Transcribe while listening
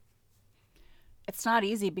It's not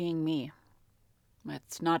easy being me.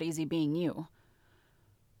 It's not easy being you.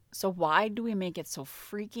 So why do we make it so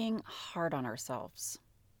freaking hard on ourselves?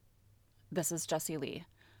 This is Jessie Lee.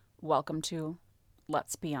 Welcome to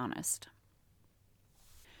Let's Be Honest.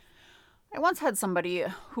 I once had somebody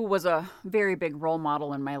who was a very big role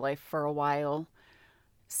model in my life for a while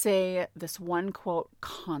say this one quote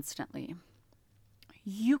constantly.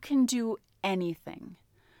 You can do anything,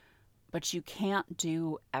 but you can't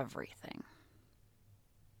do everything.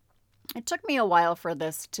 It took me a while for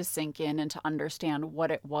this to sink in and to understand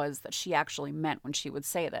what it was that she actually meant when she would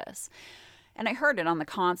say this. And I heard it on the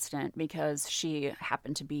constant because she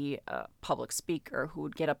happened to be a public speaker who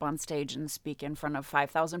would get up on stage and speak in front of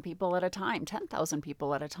 5,000 people at a time, 10,000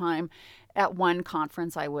 people at a time. At one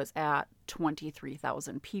conference I was at,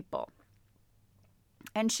 23,000 people.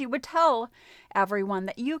 And she would tell everyone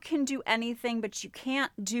that you can do anything, but you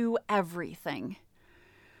can't do everything.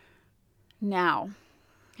 Now,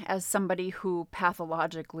 as somebody who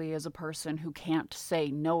pathologically is a person who can't say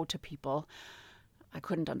no to people, I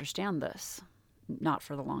couldn't understand this, not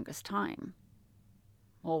for the longest time.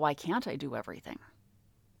 Well, why can't I do everything?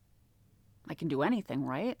 I can do anything,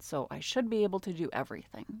 right? So I should be able to do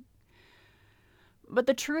everything. But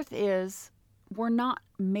the truth is, we're not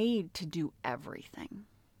made to do everything.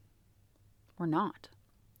 We're not.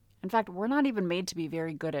 In fact, we're not even made to be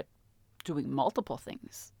very good at doing multiple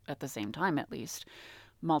things at the same time, at least.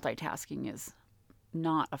 Multitasking is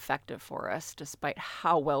not effective for us, despite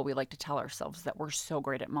how well we like to tell ourselves that we're so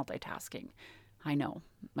great at multitasking. I know,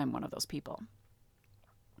 I'm one of those people.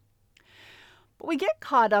 But we get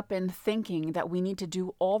caught up in thinking that we need to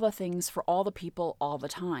do all the things for all the people all the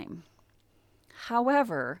time.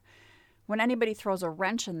 However, when anybody throws a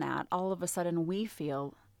wrench in that, all of a sudden we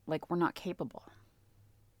feel like we're not capable.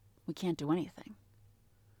 We can't do anything.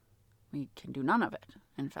 We can do none of it,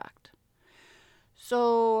 in fact.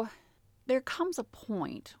 So there comes a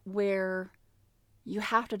point where you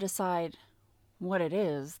have to decide what it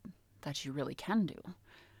is that you really can do,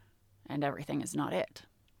 and everything is not it.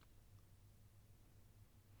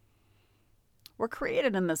 We're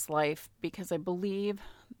created in this life because I believe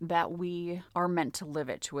that we are meant to live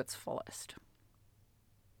it to its fullest.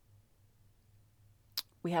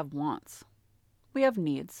 We have wants, we have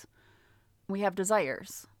needs, we have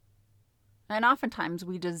desires, and oftentimes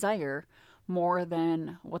we desire more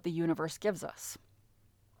than what the universe gives us.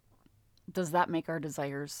 Does that make our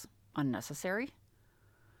desires unnecessary?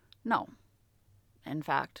 No. In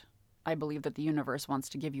fact, I believe that the universe wants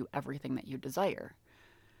to give you everything that you desire.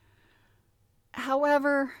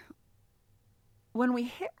 However, when we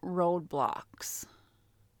hit roadblocks,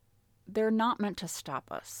 they're not meant to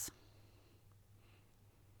stop us.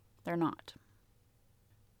 They're not.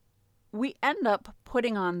 We end up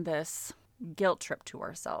putting on this guilt trip to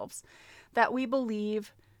ourselves that we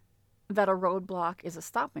believe that a roadblock is a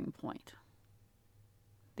stopping point.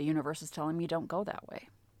 The universe is telling me don't go that way.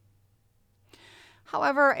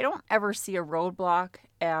 However, I don't ever see a roadblock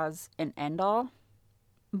as an end-all,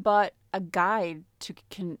 but a guide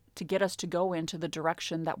to get us to go into the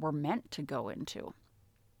direction that we're meant to go into.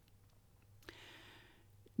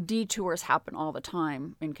 Detours happen all the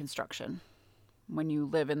time in construction. When you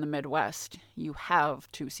live in the Midwest, you have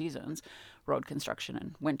two seasons, road construction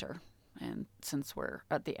and winter. And since we're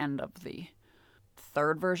at the end of the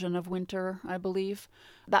third version of winter, I believe,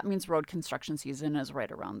 that means road construction season is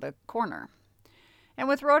right around the corner. And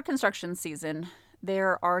with road construction season,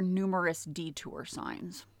 there are numerous detour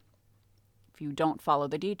signs. If you don't follow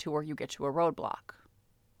the detour, you get to a roadblock.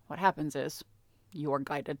 What happens is you are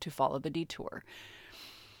guided to follow the detour.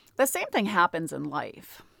 The same thing happens in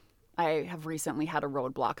life. I have recently had a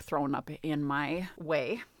roadblock thrown up in my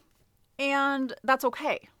way, and that's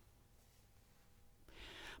okay.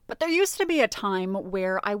 But there used to be a time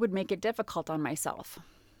where I would make it difficult on myself.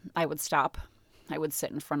 I would stop. I would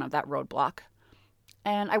sit in front of that roadblock.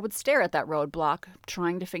 And I would stare at that roadblock,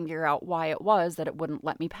 trying to figure out why it was that it wouldn't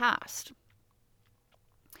let me past.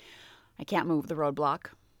 I can't move the roadblock.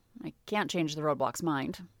 I can't change the roadblock's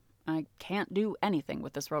mind. I can't do anything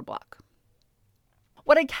with this roadblock.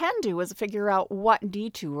 What I can do is figure out what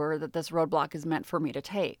detour that this roadblock is meant for me to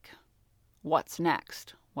take. What's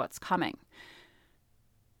next? What's coming?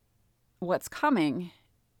 What's coming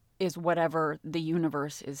is whatever the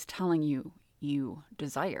universe is telling you you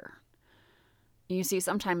desire. You see,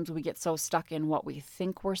 sometimes we get so stuck in what we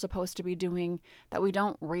think we're supposed to be doing that we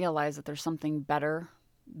don't realize that there's something better,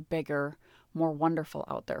 bigger, more wonderful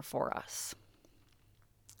out there for us.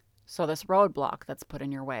 So this roadblock that's put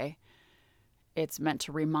in your way, it's meant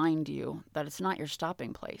to remind you that it's not your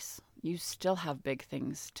stopping place. You still have big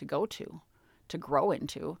things to go to grow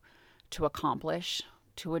into, to accomplish,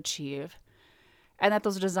 to achieve, and that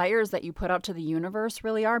those desires that you put out to the universe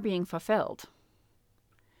really are being fulfilled.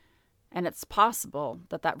 And it's possible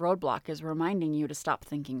that that roadblock is reminding you to stop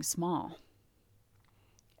thinking small.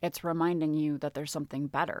 It's reminding you that there's something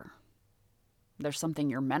better. There's something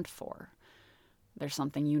you're meant for. There's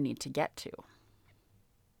something you need to get to.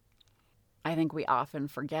 I think we often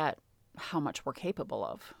forget how much we're capable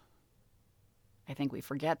of. I think we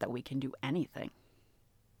forget that we can do anything,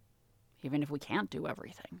 even if we can't do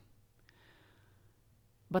everything.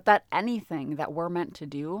 But that anything that we're meant to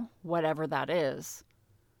do, whatever that is,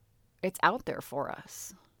 it's out there for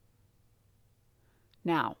us.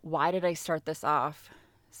 Now, why did I start this off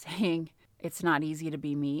saying it's not easy to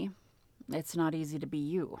be me? It's not easy to be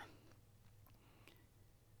you.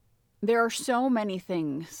 There are so many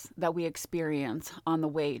things that we experience on the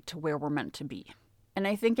way to where we're meant to be. And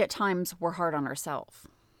I think at times we're hard on ourselves.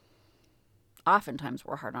 Oftentimes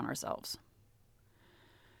we're hard on ourselves.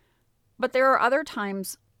 But there are other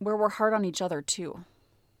times where we're hard on each other too.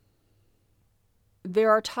 There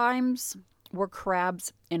are times we're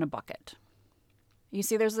crabs in a bucket. You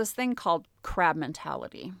see, there's this thing called crab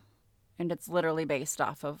mentality, and it's literally based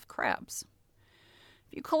off of crabs.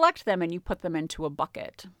 If you collect them and you put them into a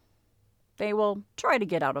bucket, they will try to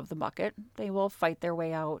get out of the bucket. They will fight their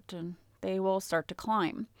way out, and they will start to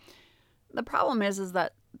climb. The problem is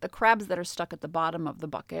that the crabs that are stuck at the bottom of the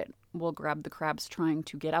bucket will grab the crabs trying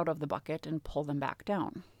to get out of the bucket and pull them back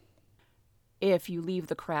down. If you leave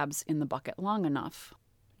the crabs in the bucket long enough,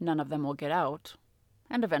 none of them will get out,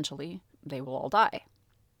 and eventually they will all die.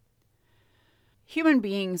 Human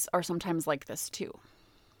beings are sometimes like this too.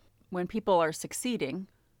 When people are succeeding,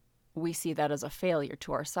 we see that as a failure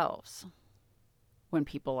to ourselves. When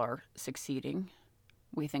people are succeeding,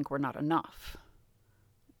 we think we're not enough.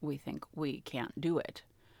 We think we can't do it.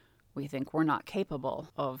 We think we're not capable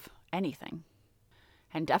of anything,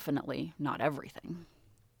 and definitely not everything.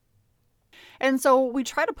 And so we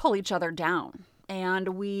try to pull each other down, and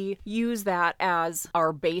we use that as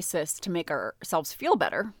our basis to make ourselves feel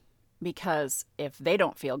better, because if they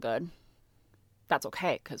don't feel good, that's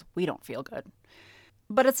okay, because we don't feel good.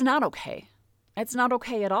 But it's not okay. It's not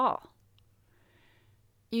okay at all.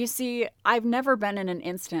 You see, I've never been in an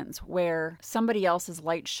instance where somebody else's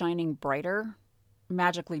light shining brighter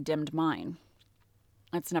magically dimmed mine.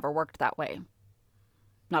 It's never worked that way.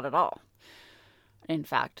 Not at all. In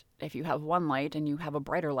fact, if you have one light and you have a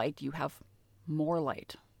brighter light, you have more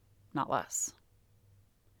light, not less.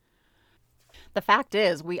 The fact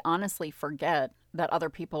is, we honestly forget that other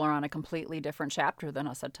people are on a completely different chapter than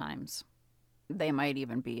us at times. They might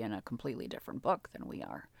even be in a completely different book than we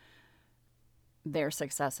are. Their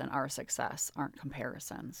success and our success aren't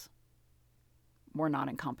comparisons. We're not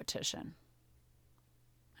in competition.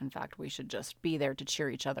 In fact, we should just be there to cheer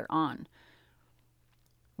each other on.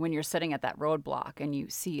 When you're sitting at that roadblock and you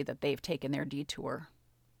see that they've taken their detour,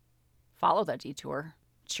 follow that detour,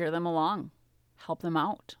 cheer them along, help them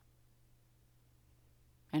out.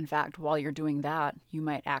 In fact, while you're doing that, you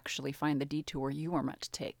might actually find the detour you were meant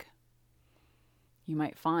to take. You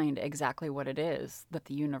might find exactly what it is that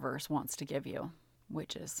the universe wants to give you,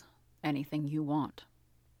 which is anything you want,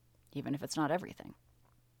 even if it's not everything.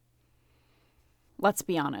 Let's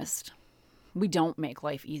be honest. We don't make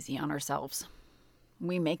life easy on ourselves.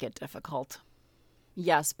 We make it difficult.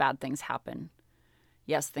 Yes, bad things happen.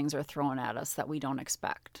 Yes, things are thrown at us that we don't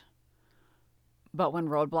expect. But when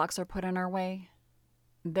roadblocks are put in our way,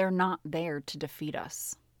 they're not there to defeat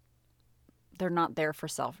us. They're not there for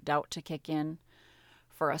self-doubt to kick in,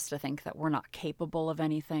 for us to think that we're not capable of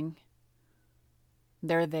anything.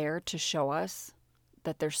 They're there to show us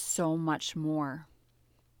that there's so much more.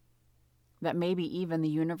 That maybe even the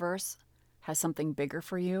universe has something bigger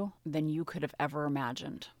for you than you could have ever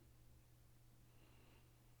imagined.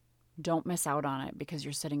 Don't miss out on it because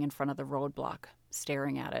you're sitting in front of the roadblock,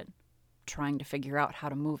 staring at it, trying to figure out how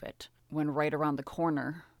to move it, when right around the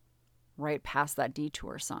corner, right past that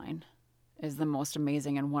detour sign, is the most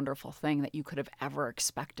amazing and wonderful thing that you could have ever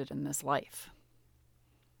expected in this life.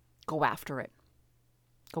 Go after it.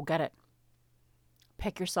 Go get it.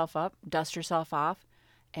 Pick yourself up, dust yourself off,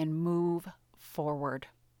 and move forward.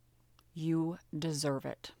 You deserve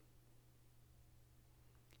it.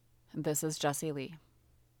 This is Jessie Lee.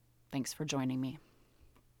 Thanks for joining me.